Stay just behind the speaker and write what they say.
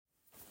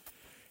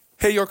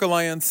Hey, York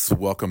Alliance.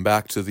 Welcome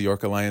back to the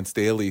York Alliance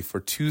Daily for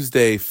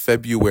Tuesday,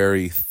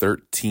 February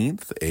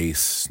 13th, a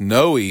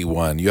snowy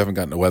one. You haven't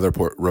gotten a weather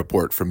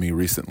report from me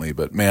recently,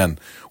 but man,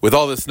 with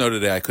all this snow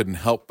today, I couldn't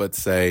help but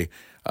say,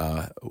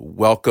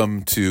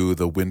 welcome to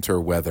the winter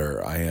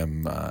weather. I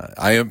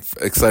am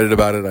excited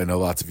about it. I know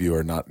lots of you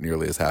are not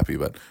nearly as happy,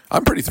 but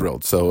I'm pretty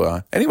thrilled.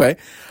 So anyway,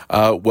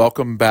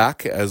 welcome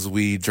back as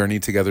we journey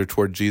together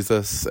toward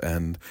Jesus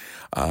and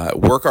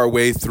work our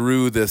way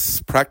through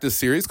this practice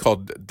series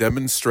called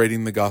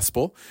Demonstrating the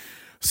Gospel.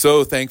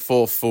 So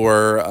thankful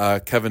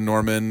for Kevin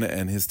Norman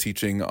and his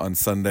teaching on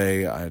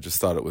Sunday. I just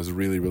thought it was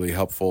really, really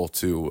helpful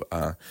to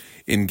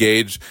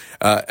engage.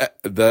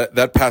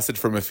 That passage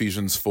from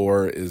Ephesians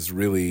 4 is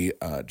really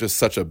just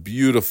such a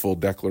beautiful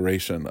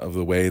declaration of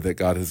the way that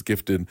God has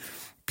gifted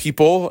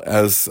people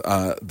as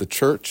the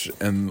church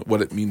and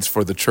what it means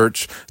for the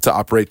church to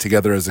operate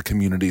together as a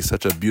community.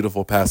 Such a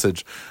beautiful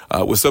passage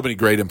with so many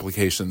great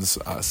implications.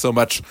 So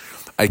much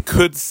I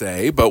could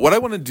say, but what I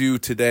want to do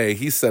today,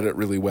 he said it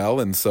really well,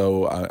 and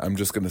so I'm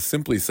just going to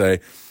simply say,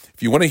 if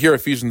you want to hear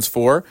Ephesians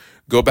 4,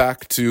 go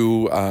back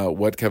to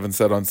what Kevin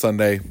said on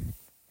Sunday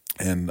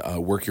and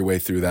work your way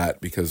through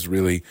that, because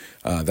really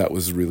that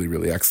was really,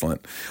 really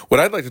excellent. What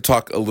I'd like to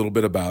talk a little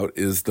bit about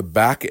is the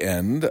back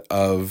end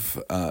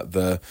of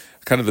the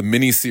kind of the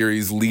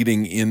mini-series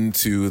leading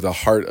into the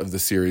heart of the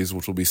series,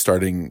 which will be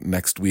starting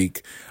next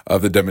week,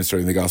 of the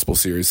Demonstrating the Gospel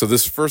series. So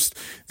these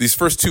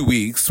first 2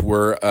 weeks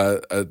were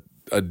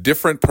a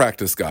different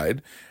practice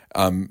guide,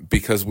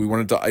 because we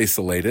wanted to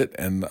isolate it,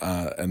 and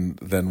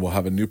then we'll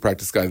have a new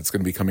practice guide that's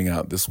going to be coming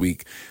out this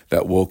week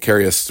that will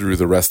carry us through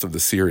the rest of the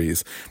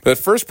series. But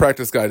that first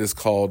practice guide is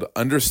called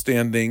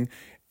Understanding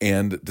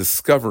and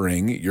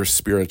Discovering Your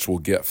Spiritual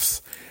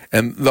Gifts.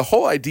 And the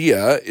whole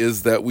idea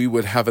is that we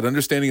would have an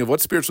understanding of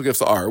what spiritual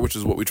gifts are, which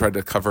is what we tried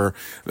to cover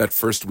that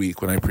first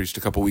week when I preached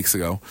a couple weeks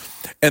ago,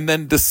 and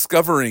then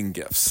discovering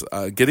gifts,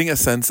 getting a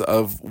sense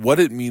of what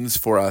it means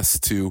for us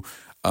to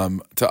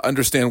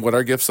understand what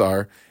our gifts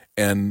are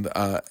and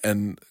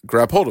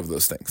grab hold of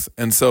those things.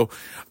 And so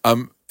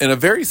in a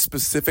very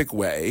specific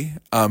way,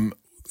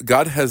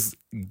 God has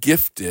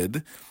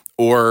gifted,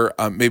 or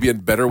maybe a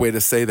better way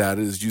to say that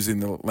is using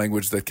the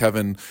language that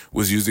Kevin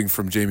was using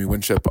from Jamie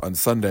Winship on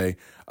Sunday,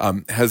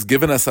 has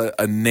given us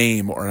a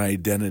name or an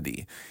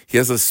identity. He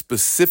has a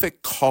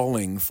specific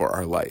calling for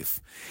our life.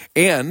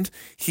 And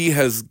he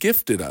has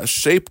gifted us,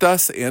 shaped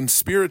us, and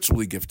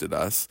spiritually gifted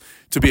us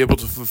to be able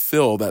to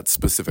fulfill that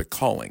specific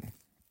calling.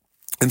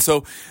 And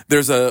so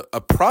there's a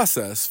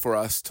process for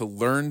us to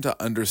learn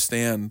to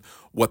understand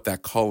what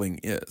that calling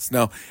is.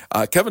 Now,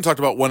 Kevin talked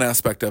about one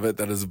aspect of it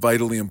that is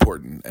vitally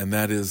important, and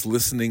that is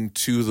listening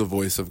to the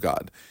voice of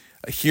God,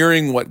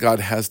 hearing what God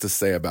has to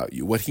say about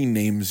you, what he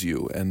names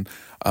you, and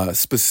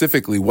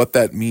specifically what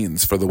that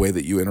means for the way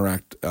that you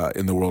interact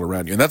in the world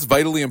around you. And that's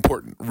vitally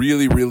important,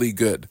 really, really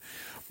good.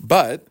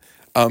 But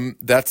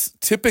that's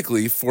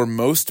typically, for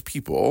most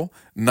people,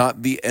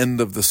 not the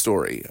end of the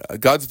story.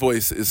 God's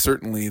voice is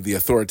certainly the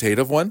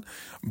authoritative one,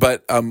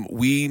 but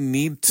we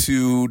need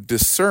to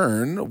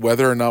discern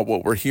whether or not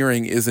what we're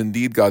hearing is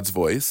indeed God's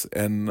voice,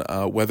 and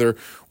whether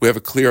we have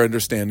a clear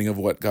understanding of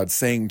what God's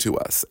saying to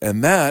us.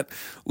 And that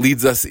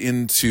leads us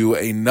into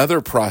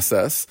another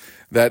process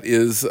that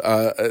is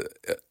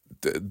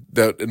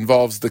that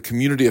involves the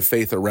community of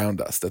faith around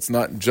us. That's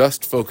not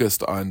just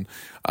focused on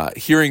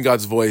hearing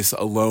God's voice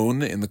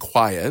alone in the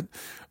quiet,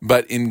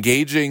 but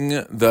engaging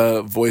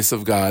the voice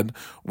of God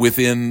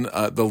within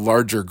the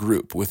larger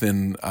group,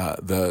 within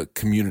the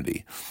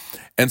community.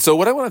 And so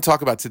what I want to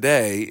talk about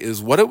today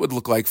is what it would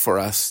look like for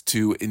us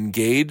to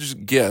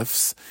engage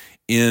gifts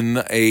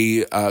in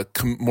a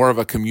more of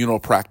a communal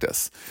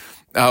practice.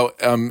 Now,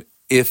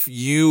 if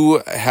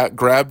you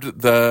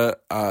grabbed the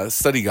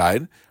study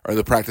guide or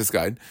the practice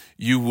guide,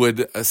 you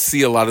would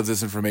see a lot of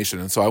this information.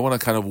 And so I want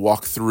to kind of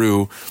walk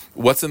through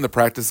what's in the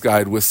practice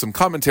guide with some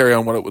commentary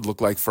on what it would look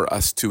like for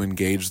us to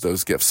engage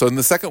those gifts. So in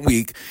the second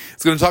week,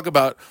 it's going to talk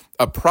about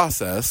a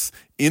process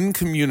in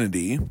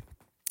community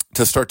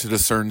to start to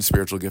discern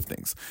spiritual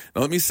giftings.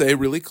 Now, let me say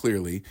really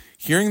clearly,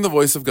 hearing the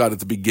voice of God at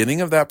the beginning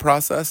of that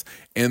process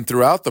and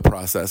throughout the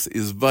process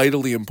is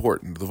vitally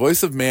important. The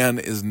voice of man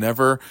is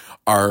never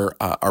our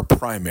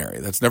primary.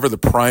 That's never the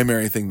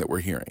primary thing that we're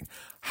hearing.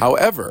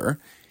 However,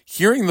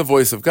 hearing the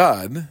voice of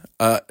God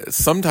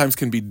sometimes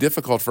can be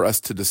difficult for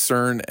us to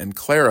discern and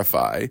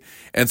clarify,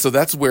 and so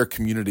that's where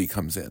community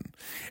comes in.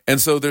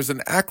 And so there's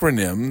an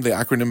acronym, the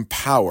acronym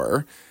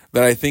POWER,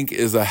 that I think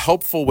is a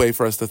helpful way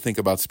for us to think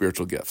about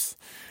spiritual gifts.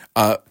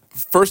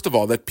 First of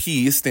all, that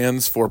P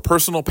stands for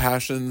personal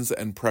passions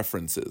and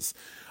preferences.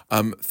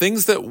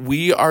 Things that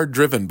we are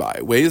driven by,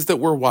 ways that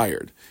we're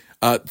wired,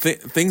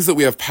 things that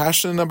we have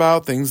passion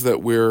about, things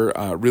that we're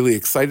really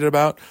excited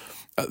about.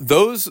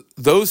 Those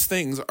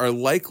things are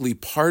likely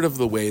part of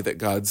the way that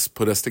God's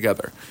put us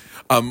together.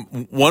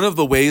 One of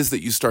the ways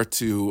that you start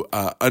to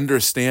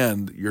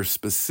understand your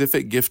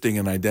specific gifting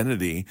and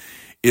identity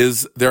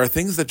is there are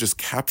things that just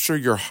capture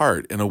your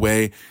heart in a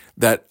way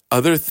that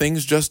other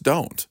things just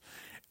don't.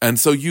 And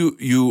so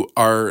you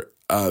are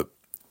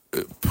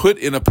put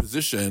in a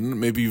position,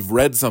 maybe you've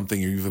read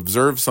something or you've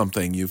observed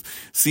something, you've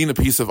seen a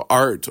piece of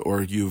art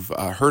or you've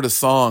heard a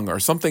song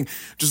or something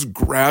just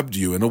grabbed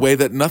you in a way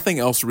that nothing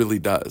else really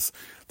does.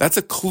 That's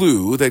a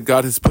clue that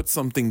God has put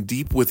something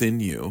deep within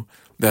you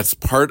that's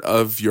part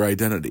of your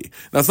identity.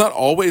 Now, it's not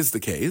always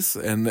the case,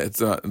 and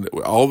it's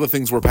all the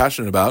things we're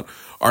passionate about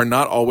are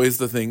not always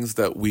the things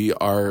that we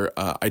are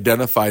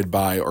identified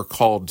by or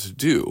called to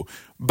do,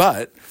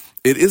 but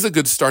it is a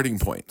good starting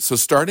point. So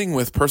starting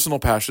with personal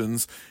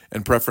passions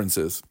and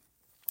preferences,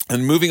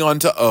 and moving on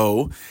to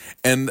O,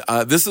 and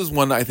this is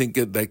one I think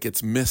that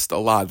gets missed a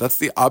lot. That's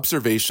the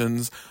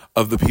observations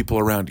of the people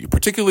around you,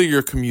 particularly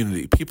your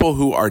community, people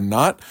who are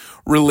not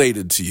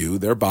related to you.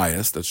 They're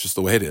biased. That's just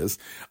the way it is.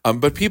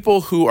 But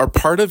people who are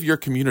part of your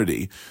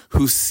community,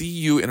 who see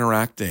you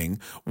interacting,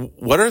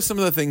 what are some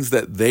of the things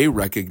that they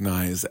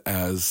recognize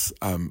as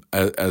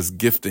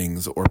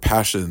giftings or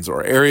passions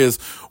or areas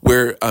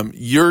where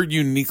you're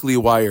uniquely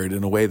wired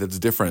in a way that's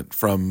different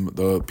from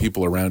the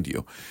people around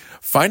you?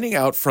 Finding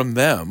out from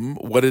them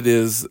what it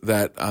is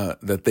that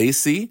they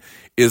see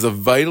is a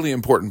vitally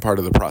important part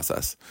of the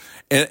process.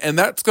 And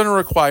that's going to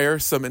require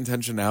some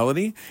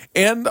intentionality.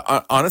 And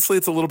honestly,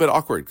 it's a little bit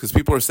awkward because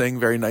people are saying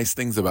very nice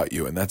things about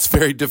you. And that's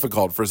very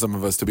difficult for some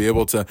of us to be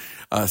able to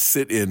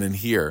sit in and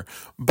hear.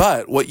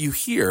 But what you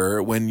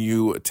hear when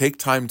you take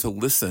time to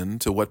listen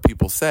to what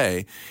people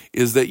say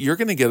is that you're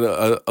going to get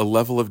a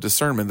level of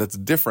discernment that's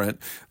different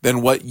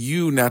than what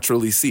you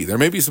naturally see. There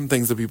may be some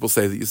things that people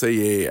say that you say,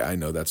 yeah, I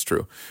know that's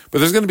true. But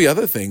there's going to be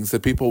other things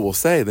that people will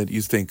say that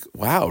you think,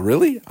 wow,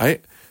 really?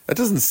 That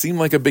doesn't seem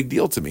like a big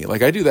deal to me.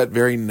 Like I do that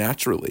very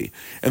naturally.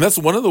 And that's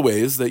one of the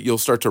ways that you'll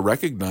start to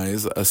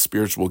recognize a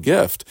spiritual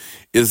gift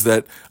is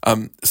that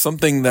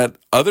something that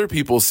other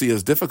people see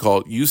as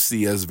difficult, you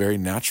see as very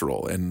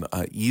natural and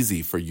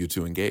easy for you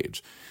to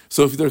engage.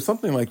 So if there's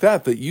something like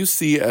that you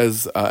see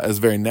as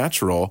very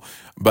natural,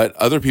 but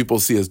other people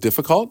see as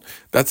difficult,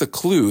 that's a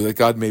clue that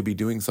God may be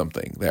doing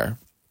something there.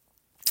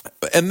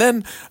 And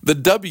then the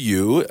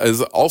W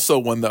is also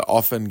one that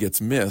often gets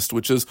missed,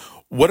 which is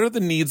what are the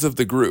needs of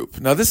the group?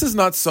 Now, this is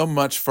not so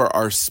much for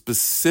our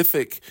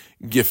specific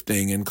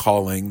gifting and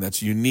calling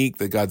that's unique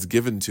that God's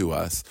given to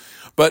us,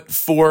 but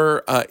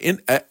for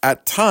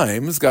at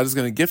times, God is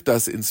going to gift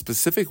us in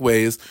specific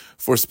ways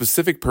for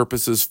specific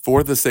purposes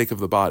for the sake of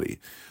the body.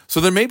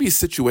 So there may be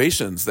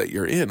situations that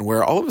you're in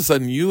where all of a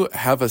sudden you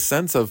have a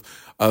sense of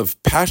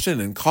passion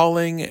and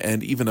calling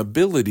and even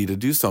ability to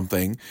do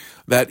something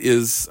that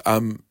is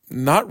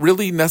not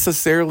really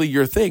necessarily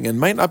your thing and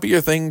might not be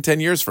your thing 10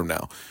 years from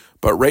now.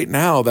 But right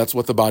now, that's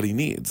what the body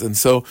needs. And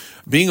so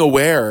being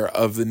aware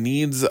of the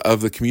needs of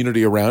the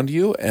community around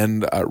you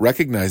and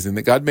recognizing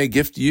that God may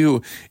gift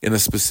you in a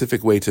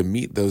specific way to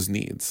meet those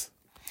needs.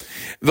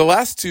 The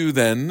last two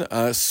then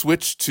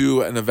switch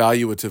to an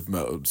evaluative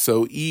mode.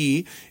 So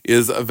E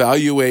is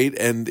evaluate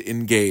and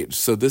engage.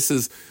 So this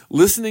is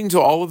listening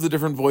to all of the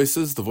different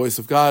voices, the voice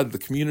of God, the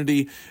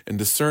community, and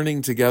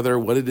discerning together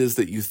what it is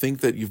that you think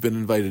that you've been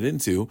invited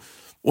into.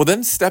 Well,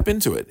 then step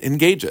into it,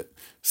 engage it,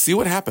 see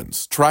what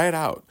happens, try it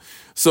out.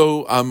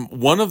 So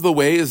one of the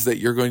ways that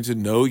you're going to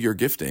know your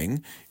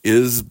gifting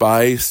is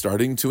by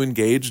starting to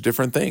engage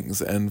different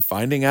things and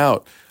finding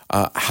out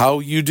how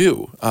you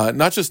do,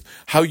 not just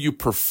how you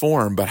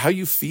perform, but how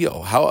you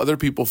feel, how other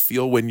people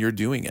feel when you're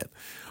doing it.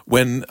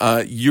 When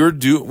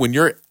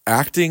you're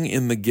acting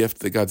in the gift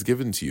that God's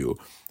given to you,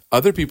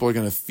 other people are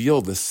going to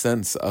feel the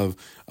sense of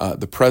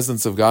the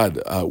presence of God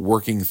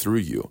working through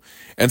you.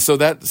 And so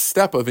that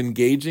step of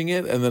engaging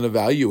it and then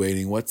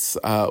evaluating what's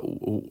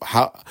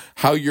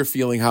how you're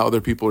feeling, how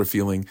other people are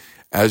feeling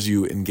as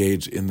you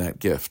engage in that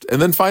gift.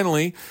 And then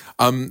finally,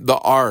 the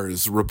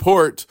R's: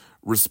 report,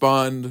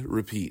 respond,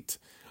 repeat.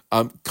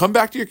 Come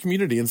back to your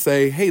community and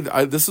say, hey,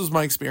 this is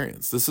my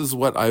experience. This is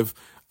what I've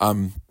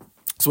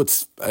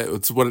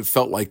it's what it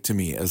felt like to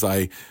me as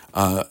I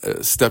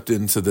stepped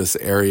into this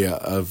area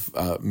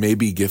of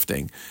maybe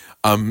gifting.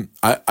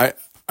 I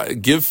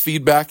give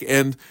feedback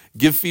and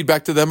give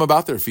feedback to them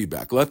about their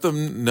feedback. Let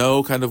them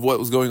know kind of what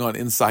was going on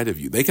inside of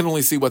you. They can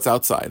only see what's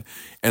outside.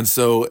 And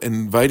so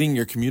inviting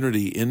your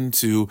community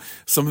into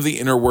some of the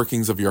inner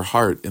workings of your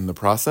heart in the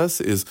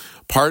process is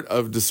part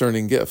of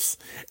discerning gifts.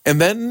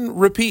 And then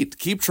repeat,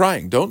 keep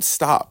trying. Don't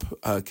stop.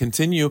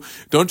 Continue.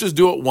 Don't just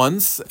do it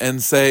once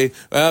and say,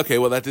 okay,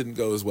 well, that didn't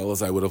go as well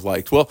as I would have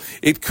liked. Well,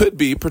 it could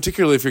be,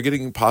 particularly if you're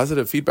getting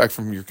positive feedback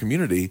from your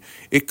community,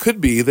 it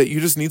could be that you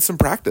just need some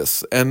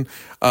practice. And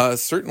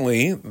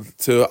certainly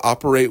to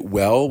operate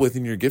well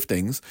within your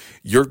giftings,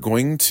 you're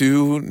going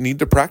to need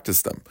to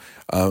practice them.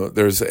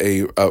 There's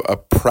a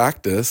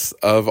practice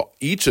of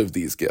each of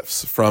these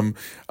gifts, from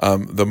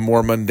the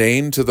more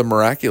mundane to the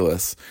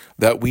miraculous,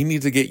 that we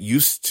need to get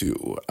used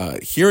to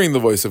hearing the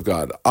voice of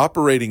God,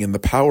 operating in the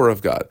power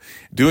of God,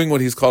 doing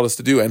what He's called us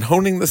to do, and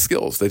honing the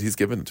skills that He's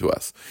given to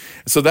us.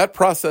 So that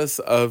process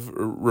of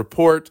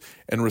report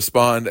and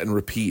respond and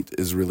repeat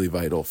is really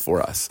vital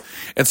for us.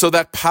 And so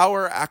that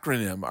POWER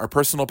acronym, our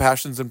personal passion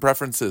passions and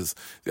preferences,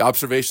 the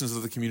observations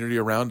of the community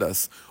around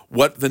us,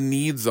 what the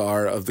needs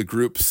are of the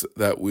groups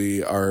that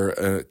we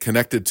are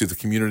connected to, the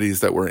communities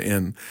that we're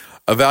in,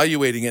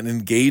 evaluating and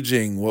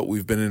engaging what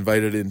we've been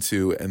invited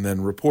into, and then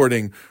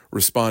reporting,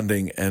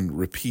 responding, and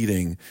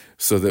repeating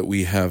so that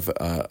we have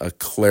a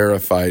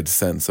clarified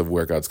sense of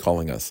where God's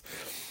calling us.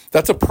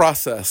 That's a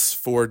process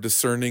for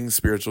discerning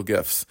spiritual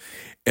gifts.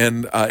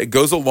 And it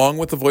goes along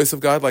with the voice of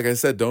God. Like I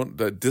said, don't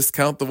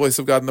discount the voice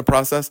of God in the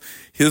process.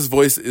 His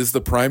voice is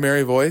the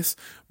primary voice.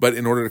 But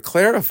in order to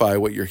clarify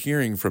what you're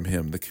hearing from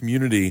him, the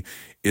community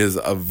is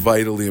a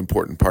vitally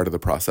important part of the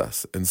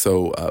process. And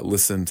so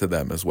listen to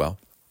them as well.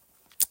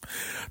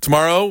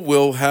 Tomorrow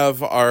we'll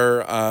have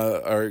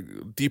our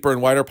deeper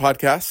and wider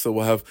podcast. So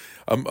we'll have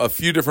a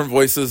few different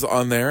voices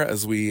on there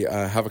as we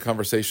have a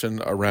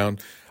conversation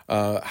around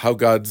how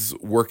God's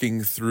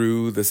working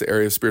through this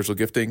area of spiritual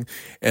gifting.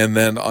 And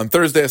then on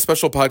Thursday, a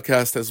special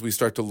podcast as we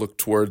start to look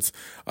towards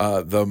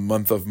the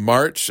month of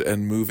March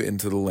and move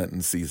into the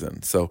Lenten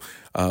season. So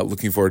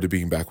looking forward to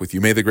being back with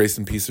you. May the grace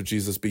and peace of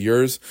Jesus be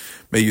yours.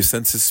 May you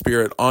sense his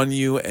spirit on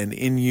you and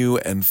in you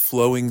and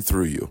flowing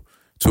through you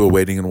to a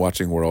waiting and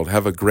watching world.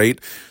 Have a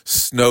great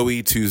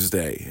snowy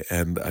Tuesday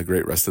and a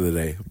great rest of the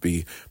day.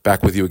 Be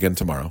back with you again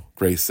tomorrow.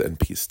 Grace and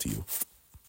peace to you.